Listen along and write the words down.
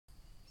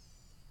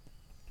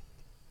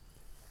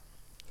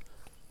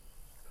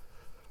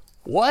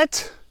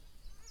What?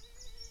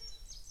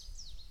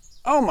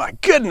 Oh my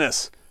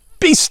goodness.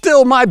 Be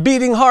still my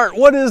beating heart.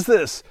 What is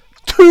this?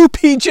 2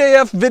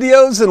 PJF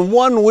videos in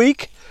 1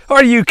 week?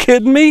 Are you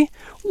kidding me?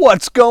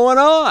 What's going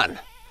on?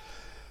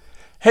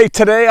 Hey,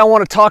 today I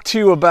want to talk to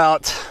you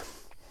about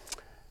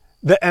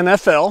the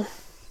NFL,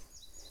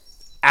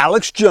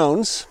 Alex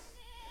Jones,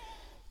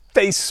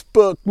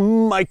 Facebook,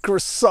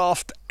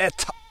 Microsoft,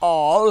 et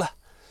al.,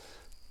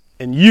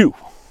 and you.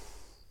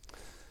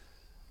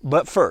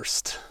 But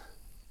first,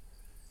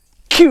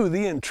 cue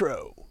the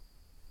intro.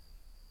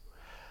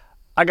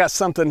 I got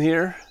something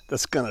here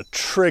that's gonna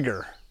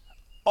trigger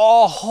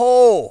a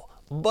whole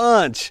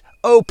bunch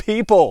of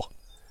people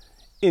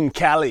in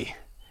Cali.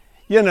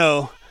 You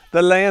know,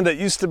 the land that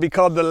used to be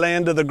called the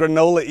land of the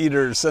granola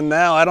eaters, and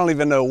now I don't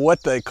even know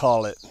what they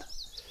call it.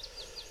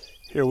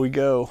 Here we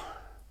go.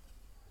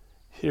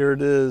 Here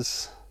it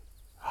is.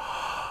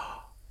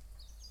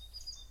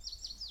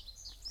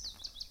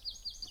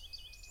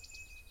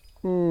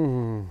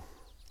 Look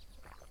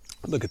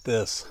at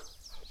this.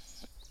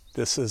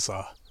 This is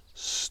a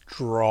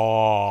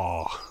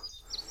straw.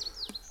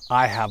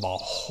 I have a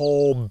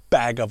whole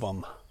bag of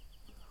them.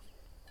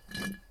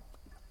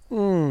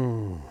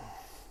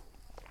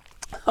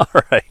 All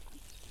right.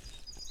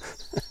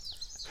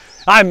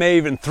 I may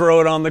even throw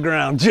it on the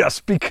ground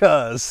just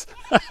because.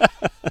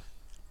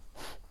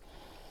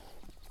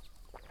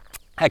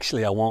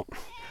 Actually, I won't.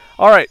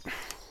 All right.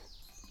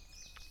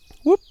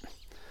 Whoop.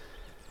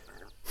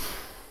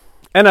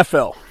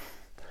 NFL.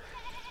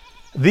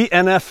 The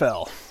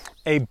NFL.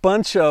 A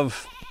bunch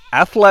of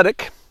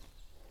athletic,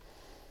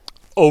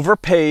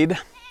 overpaid,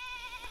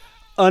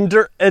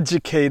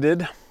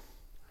 undereducated,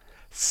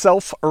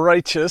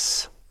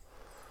 self-righteous,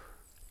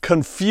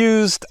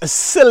 confused,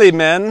 silly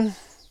men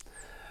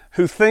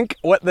who think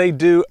what they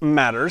do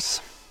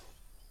matters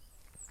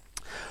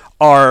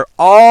are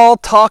all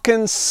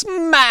talking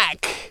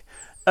smack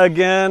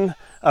again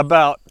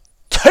about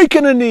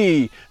taking a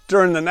knee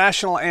during the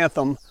national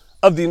anthem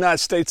of the United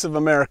States of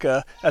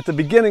America at the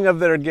beginning of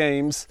their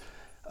games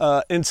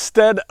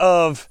instead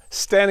of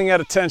standing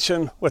at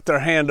attention with their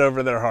hand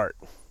over their heart.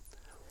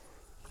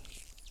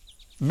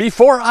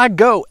 Before I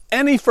go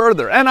any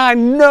further, and I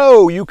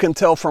know you can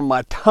tell from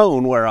my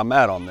tone where I'm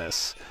at on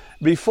this,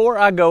 before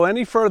I go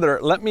any further,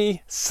 let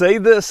me say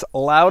this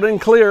loud and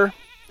clear.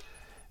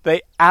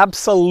 They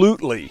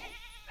absolutely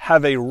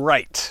have a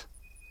right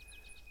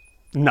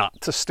not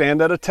to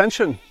stand at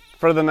attention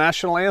for the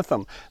national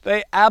anthem.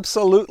 They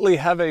absolutely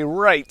have a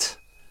right,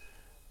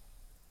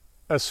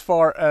 as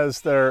far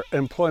as their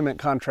employment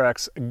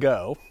contracts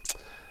go,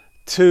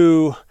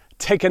 to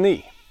take a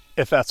knee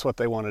if that's what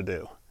they want to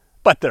do.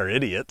 But they're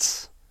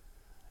idiots,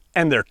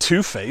 and they're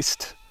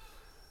two-faced.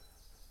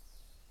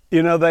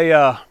 You know,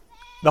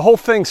 the whole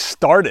thing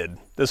started,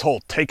 this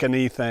whole take a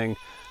knee thing.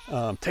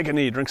 Take a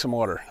knee, drink some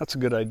water. That's a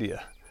good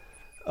idea.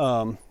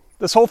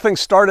 This whole thing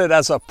started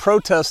as a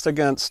protest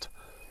against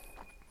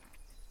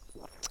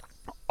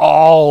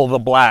all the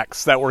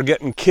blacks that were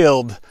getting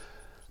killed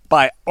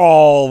by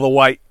all the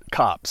white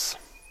cops.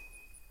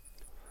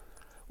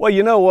 Well,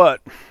 you know what?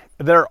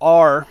 There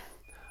are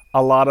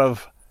a lot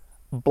of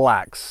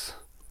blacks,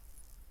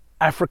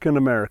 African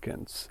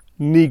Americans,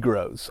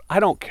 Negroes, I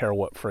don't care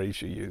what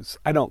phrase you use,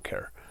 I don't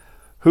care,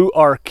 who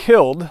are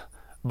killed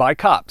by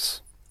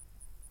cops.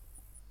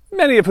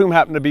 Many of whom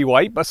happen to be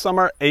white, but some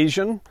are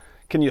Asian.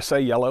 Can you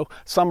say yellow?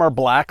 Some are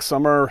black,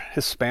 some are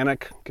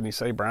Hispanic. Can you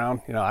say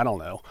brown? You know, I don't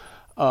know.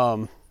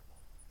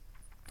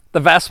 The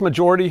vast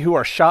majority who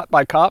are shot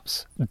by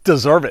cops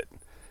deserve it.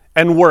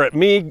 And were it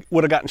me,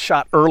 would have gotten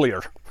shot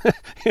earlier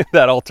in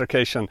that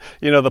altercation.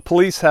 You know, the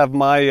police have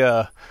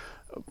my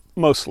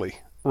mostly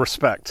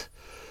respect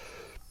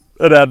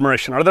and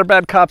admiration. Are there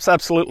bad cops?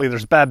 Absolutely.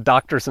 There's bad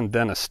doctors and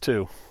dentists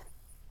too.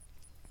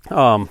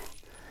 But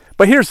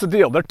here's the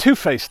deal. They're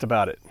two-faced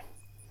about it.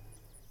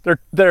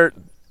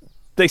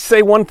 They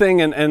say one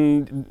thing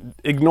and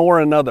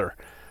ignore another.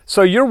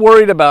 So you're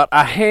worried about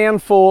a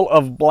handful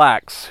of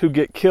blacks who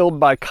get killed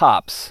by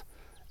cops,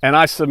 and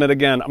I submit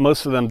again,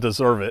 most of them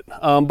deserve it.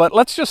 But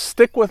let's just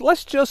stick with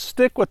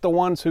the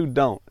ones who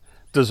don't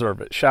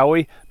deserve it, shall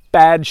we?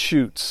 Bad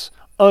shoots,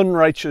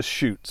 unrighteous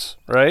shoots,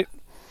 right?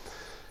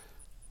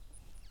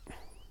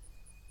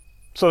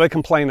 So they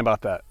complain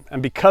about that,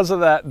 and because of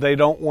that, they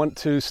don't want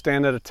to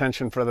stand at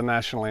attention for the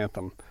national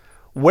anthem.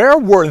 Where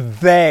were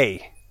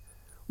they?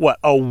 What,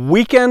 a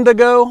weekend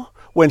ago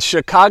when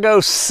Chicago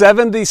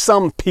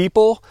 70-some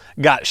people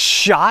got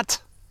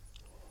shot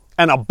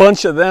and a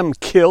bunch of them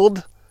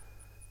killed?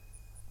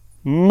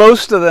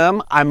 Most of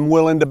them, I'm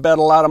willing to bet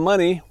a lot of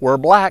money, were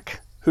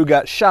black who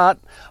got shot.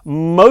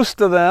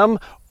 Most of them,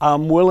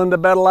 I'm willing to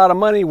bet a lot of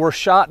money, were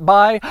shot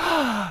by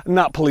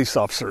not police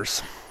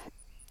officers,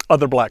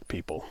 other black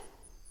people.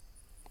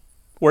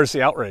 Where's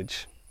the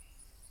outrage?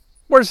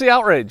 Where's the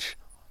outrage?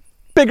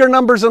 Bigger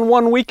numbers in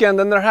one weekend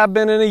than there have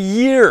been in a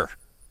year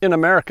in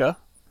America.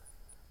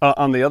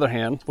 On the other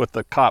hand, with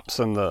the cops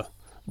and the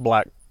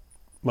black,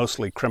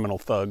 mostly criminal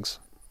thugs.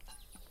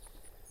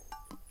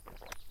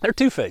 They're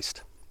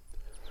two-faced.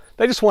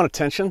 They just want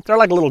attention. They're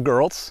like little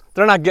girls.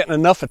 They're not getting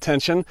enough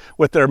attention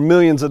with their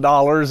millions of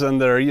dollars and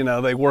their,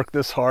 they work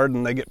this hard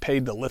and they get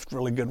paid to lift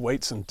really good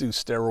weights and do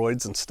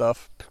steroids and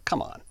stuff.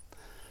 Come on.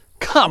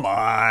 Come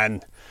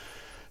on.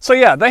 So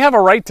yeah, they have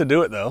a right to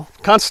do it though.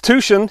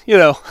 Constitution,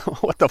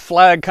 what the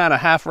flag kind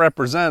of half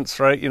represents,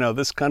 right?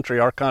 This country,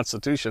 our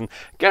Constitution,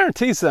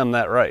 guarantees them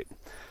that right.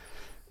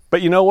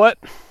 But you know what?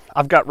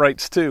 I've got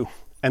rights too,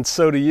 and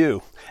so do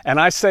you. And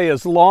I say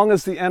as long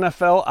as the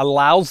NFL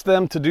allows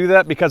them to do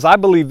that, because I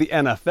believe the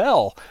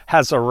NFL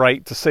has a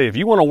right to say, if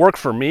you want to work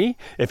for me,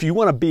 if you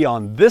want to be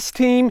on this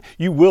team,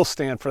 you will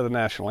stand for the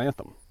national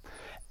anthem.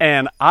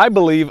 And I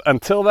believe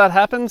until that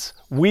happens,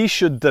 we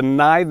should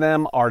deny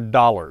them our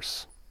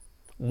dollars.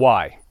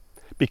 Why?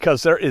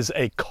 Because there is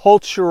a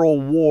cultural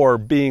war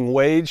being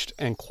waged,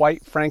 and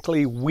quite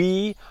frankly,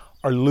 we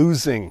are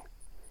losing.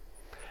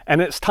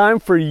 And it's time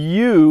for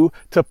you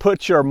to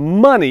put your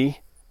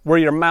money where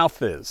your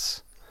mouth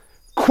is.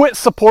 Quit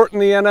supporting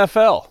the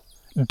NFL.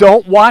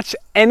 Don't watch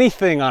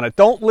anything on it.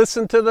 Don't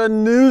listen to the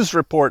news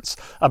reports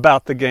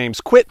about the games.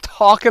 Quit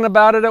talking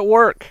about it at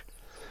work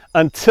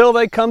until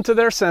they come to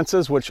their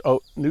senses, which,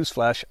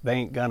 newsflash, they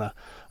ain't gonna.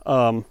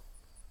 Don't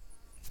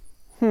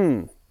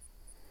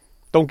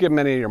give them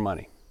any of your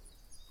money.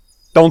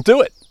 Don't do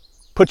it.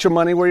 Put your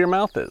money where your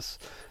mouth is.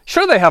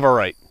 Sure, they have a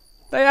right.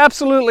 They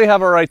absolutely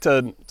have a right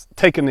to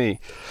take a knee.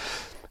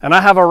 And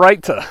I have a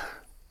right to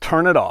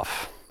turn it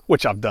off,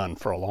 which I've done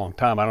for a long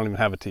time. I don't even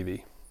have a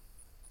TV.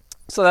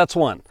 So that's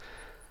one.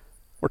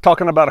 We're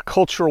talking about a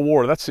cultural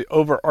war. That's the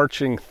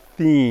overarching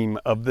theme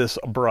of this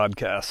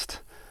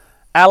broadcast.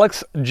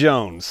 Alex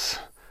Jones.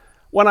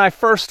 When I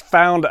first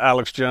found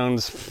Alex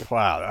Jones,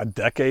 a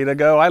decade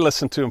ago, I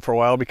listened to him for a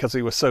while because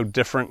he was so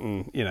different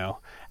and,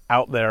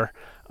 out there.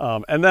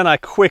 And then I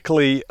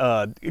quickly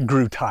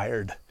grew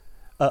tired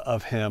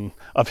of him,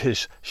 of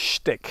his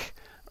shtick,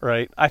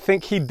 right? I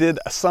think he did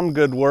some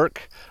good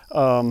work,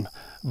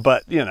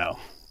 but,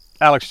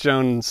 Alex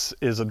Jones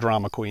is a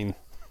drama queen,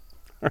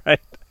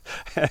 right?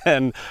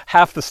 And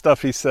half the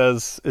stuff he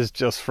says is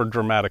just for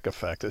dramatic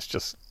effect. It's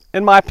just,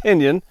 in my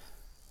opinion,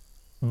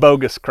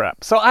 bogus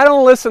crap. So I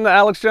don't listen to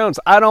Alex Jones.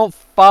 I don't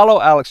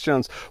follow Alex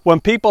Jones.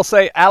 When people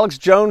say Alex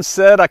Jones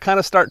said, I kind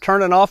of start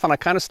turning off and I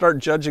kind of start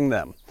judging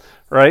them,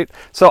 right?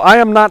 So I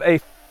am not a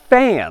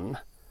fan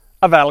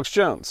of Alex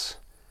Jones.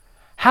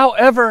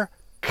 However,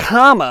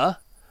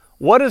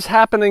 what is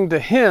happening to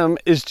him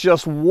is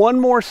just one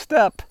more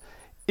step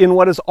in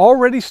what has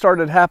already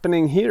started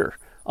happening here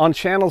on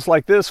channels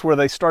like this, where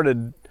they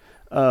started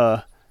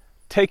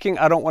taking,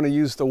 I don't want to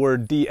use the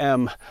word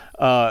DM,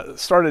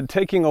 started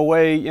taking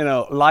away,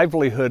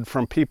 livelihood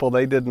from people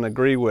they didn't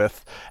agree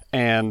with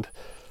and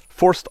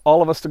forced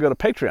all of us to go to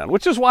Patreon,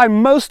 which is why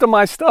most of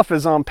my stuff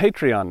is on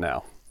Patreon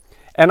now.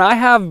 And I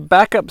have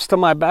backups to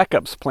my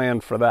backups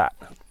planned for that,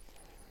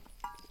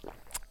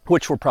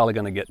 which we're probably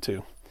going to get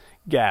to.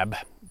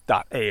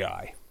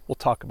 Gab.ai. We'll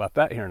talk about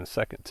that here in a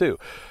second too.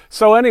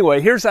 So anyway,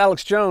 here's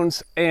Alex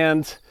Jones,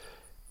 and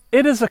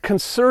it is a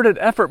concerted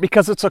effort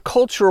because it's a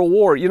cultural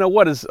war.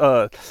 What is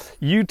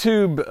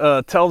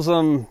YouTube tells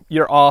them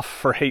you're off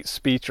for hate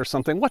speech or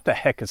something. What the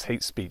heck is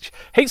hate speech?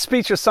 Hate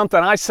speech is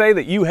something I say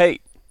that you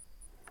hate,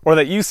 or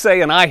that you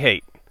say and I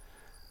hate.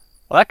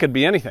 Well, that could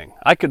be anything.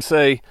 I could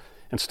say,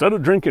 instead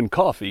of drinking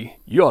coffee,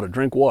 you ought to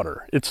drink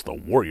water. It's the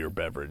warrior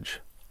beverage.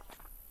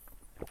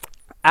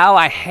 Oh,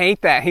 I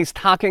hate that. He's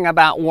talking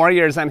about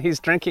warriors and he's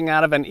drinking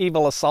out of an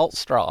evil assault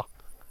straw.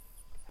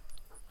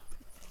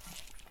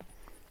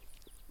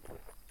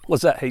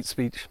 Was that hate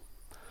speech?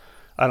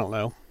 I don't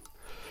know.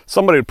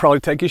 Somebody would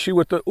probably take issue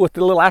with the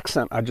little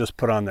accent I just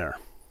put on there.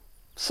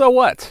 So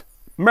what?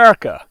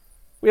 America.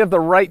 We have the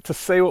right to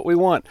say what we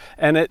want.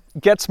 And it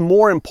gets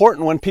more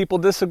important when people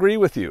disagree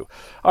with you.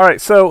 All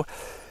right, so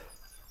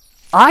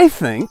I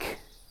think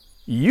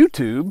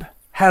YouTube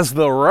has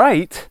the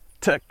right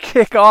to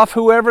kick off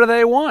whoever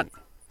they want.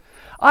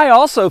 I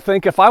also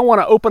think if I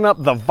want to open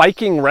up the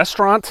Viking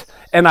restaurant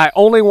and I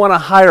only want to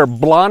hire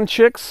blonde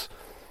chicks,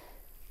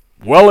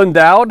 well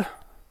endowed,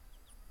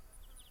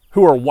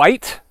 who are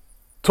white,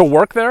 to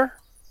work there,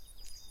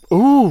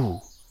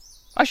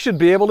 I should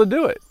be able to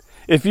do it.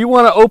 If you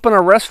want to open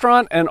a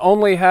restaurant and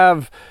only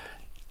have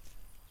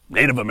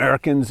Native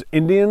Americans,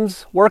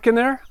 Indians working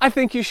there, I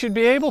think you should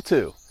be able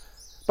to.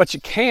 But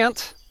you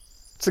can't.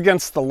 It's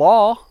against the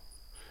law.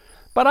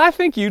 But I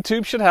think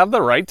YouTube should have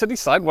the right to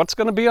decide what's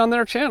going to be on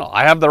their channel.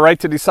 I have the right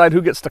to decide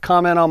who gets to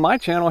comment on my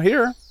channel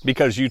here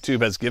because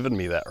YouTube has given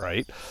me that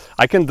right.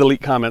 I can delete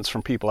comments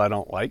from people I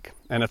don't like.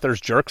 And if there's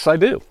jerks, I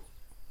do.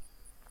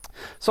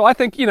 So I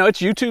think,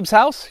 it's YouTube's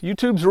house.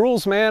 YouTube's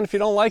rules, man. If you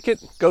don't like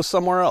it, go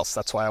somewhere else.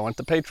 That's why I went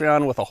to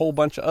Patreon with a whole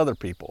bunch of other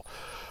people.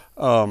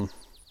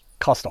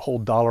 Cost a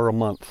whole $1 a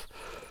month.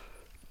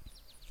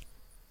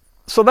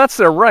 So that's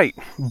their right.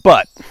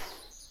 But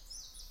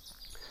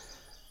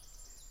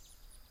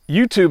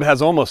YouTube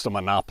has almost a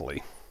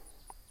monopoly.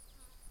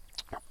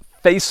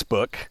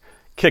 Facebook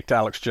kicked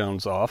Alex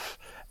Jones off,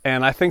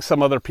 and I think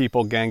some other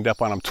people ganged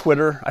up on them.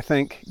 Twitter, I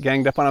think,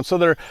 ganged up on them. So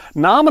they're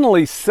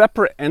nominally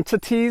separate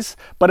entities,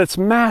 but it's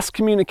mass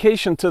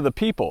communication to the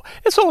people.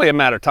 It's only a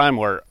matter of time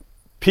where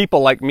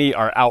people like me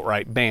are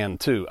outright banned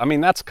too. I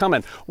mean, that's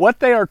coming. What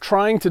they are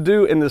trying to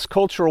do in this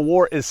cultural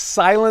war is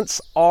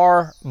silence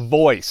our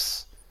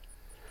voice.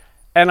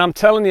 And I'm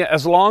telling you,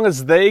 as long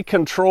as they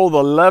control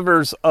the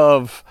levers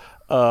of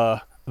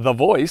the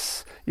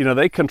voice, you know,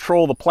 they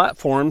control the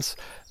platforms,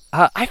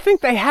 I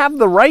think they have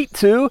the right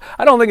to.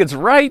 I don't think it's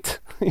right.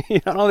 I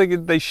don't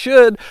think they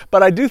should,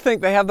 but I do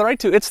think they have the right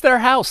to. It's their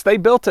house. They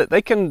built it.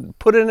 They can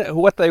put in it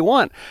what they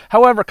want.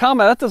 However,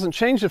 that doesn't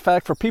change the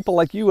fact for people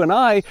like you and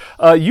I,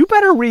 you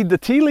better read the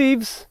tea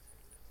leaves.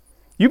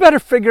 You better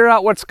figure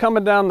out what's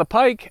coming down the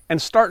pike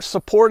and start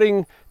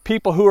supporting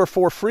people who are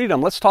for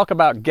freedom. Let's talk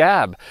about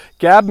Gab.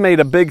 Gab made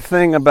a big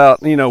thing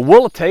about, you know,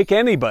 we'll take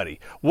anybody.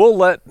 We'll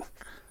let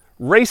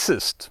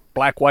racist,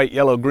 black, white,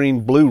 yellow,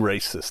 green, blue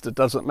racist, it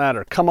doesn't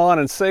matter, come on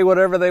and say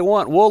whatever they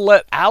want. We'll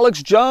let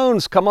Alex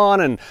Jones come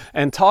on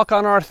and talk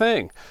on our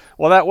thing.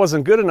 Well, that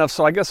wasn't good enough,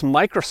 so I guess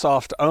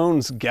Microsoft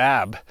owns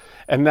Gab,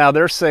 and now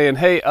they're saying,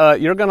 hey,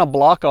 you're going to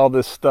block all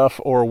this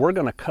stuff or we're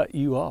going to cut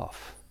you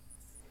off.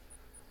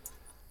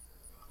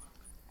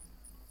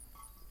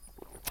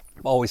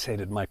 I've always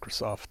hated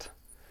Microsoft.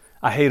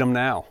 I hate them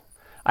now.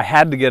 I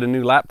had to get a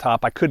new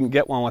laptop. I couldn't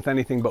get one with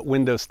anything but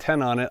Windows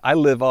 10 on it. I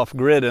live off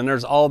grid and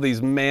there's all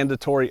these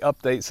mandatory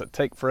updates that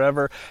take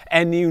forever.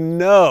 And you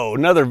know,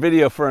 another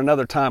video for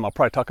another time, I'll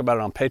probably talk about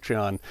it on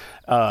Patreon,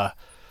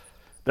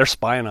 they're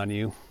spying on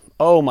you.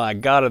 Oh my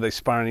God, are they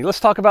spying on you?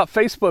 Let's talk about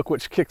Facebook,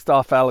 which kicked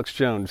off Alex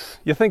Jones.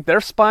 You think they're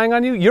spying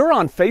on you? You're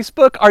on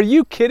Facebook? Are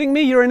you kidding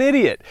me? You're an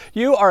idiot.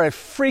 You are a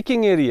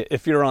freaking idiot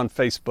if you're on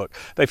Facebook.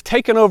 They've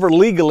taken over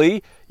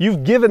legally.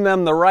 You've given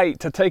them the right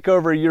to take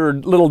over your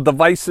little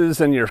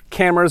devices and your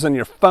cameras and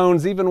your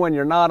phones, even when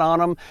you're not on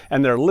them,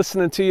 and they're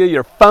listening to you.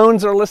 Your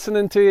phones are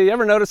listening to you. You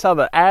ever notice how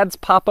the ads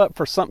pop up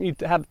for something you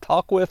had to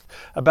talk with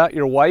about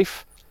your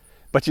wife,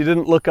 but you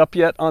didn't look up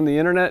yet on the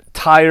internet?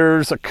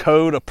 Tires, a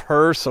coat, a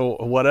purse, or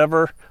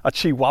whatever, a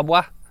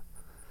chihuahua.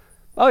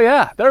 Oh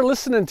yeah, they're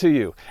listening to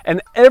you.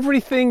 And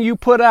everything you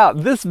put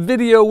out, this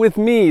video with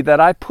me that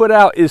I put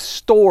out is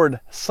stored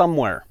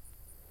somewhere.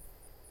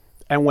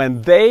 And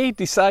when they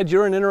decide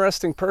you're an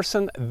interesting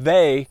person,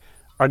 they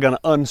are going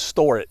to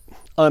unstore it,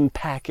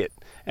 unpack it,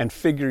 and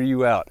figure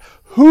you out.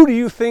 Who do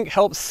you think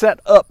helped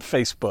set up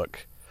Facebook?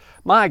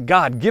 My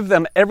God, give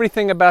them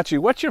everything about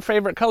you. What's your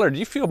favorite color? Do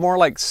you feel more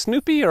like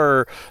Snoopy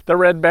or the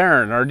Red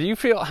Baron? Or do you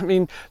feel,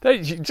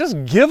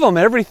 just give them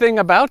everything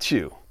about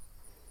you.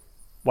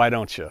 Why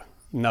don't you,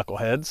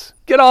 knuckleheads?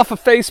 Get off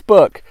of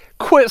Facebook.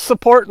 Quit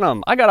supporting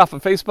them. I got off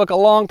of Facebook a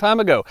long time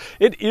ago.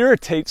 It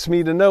irritates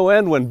me to no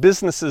end when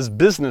business's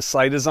business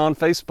site is on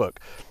Facebook.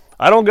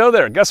 I don't go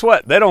there. Guess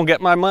what? They don't get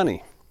my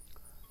money.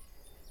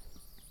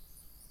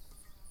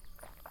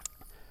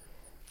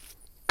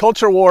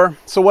 Culture war.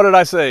 So what did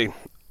I say?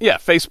 Yeah,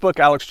 Facebook,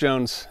 Alex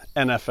Jones,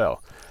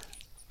 NFL.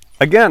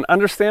 Again,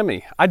 understand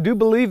me. I do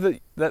believe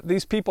that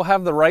these people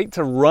have the right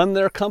to run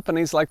their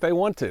companies like they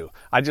want to.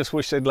 I just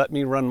wish they'd let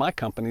me run my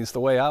companies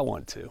the way I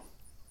want to.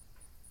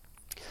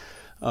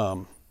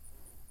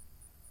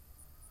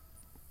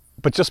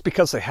 But just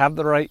because they have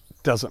the right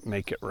doesn't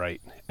make it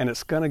right. And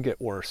it's going to get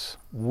worse.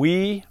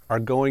 We are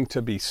going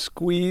to be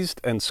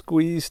squeezed and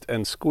squeezed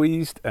and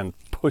squeezed and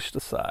pushed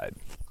aside.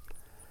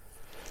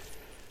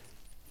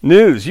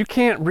 News. You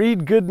can't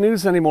read good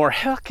news anymore.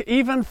 Heck,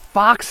 even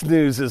Fox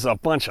News is a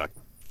bunch of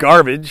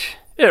garbage.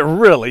 It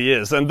really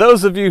is. And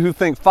those of you who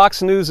think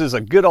Fox News is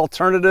a good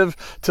alternative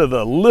to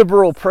the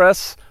liberal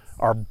press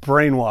are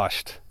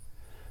brainwashed.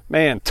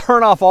 Man,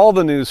 turn off all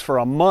the news for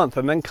a month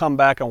and then come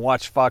back and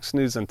watch Fox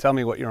News and tell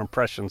me what your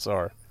impressions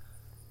are.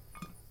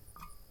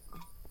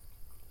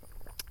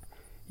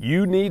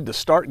 You need to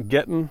start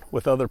getting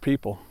with other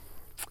people.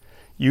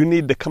 You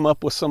need to come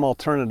up with some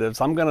alternatives.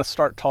 I'm going to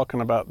start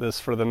talking about this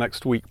for the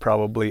next week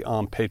probably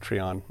on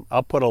Patreon.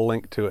 I'll put a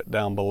link to it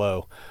down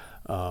below.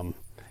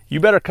 You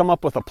better come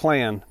up with a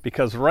plan,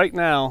 because right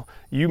now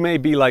you may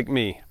be like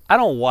me. I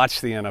don't watch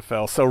the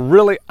NFL, so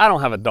really I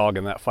don't have a dog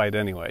in that fight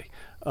anyway.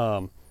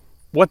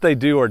 What they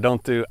do or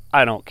don't do,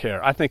 I don't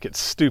care. I think it's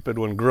stupid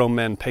when grown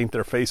men paint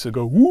their face and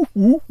go, woo,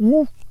 woo,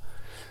 woo.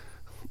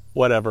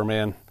 Whatever,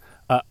 man.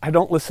 I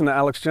don't listen to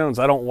Alex Jones.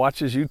 I don't watch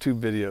his YouTube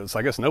videos.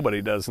 I guess nobody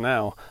does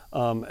now.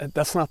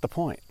 That's not the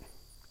point.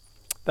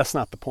 That's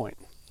not the point.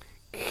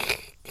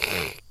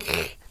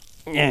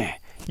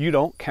 You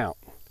don't count.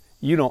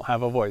 You don't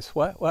have a voice.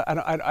 What?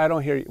 I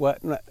don't hear you. What?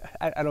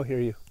 I don't hear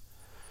you.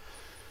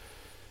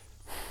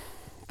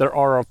 There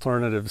are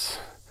alternatives,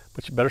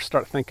 but you better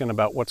start thinking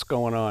about what's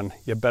going on.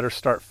 You better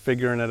start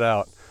figuring it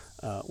out.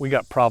 We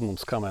got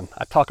problems coming.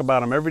 I talk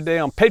about them every day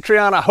on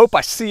Patreon. I hope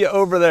I see you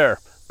over there,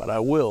 but I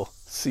will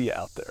see you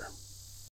out there.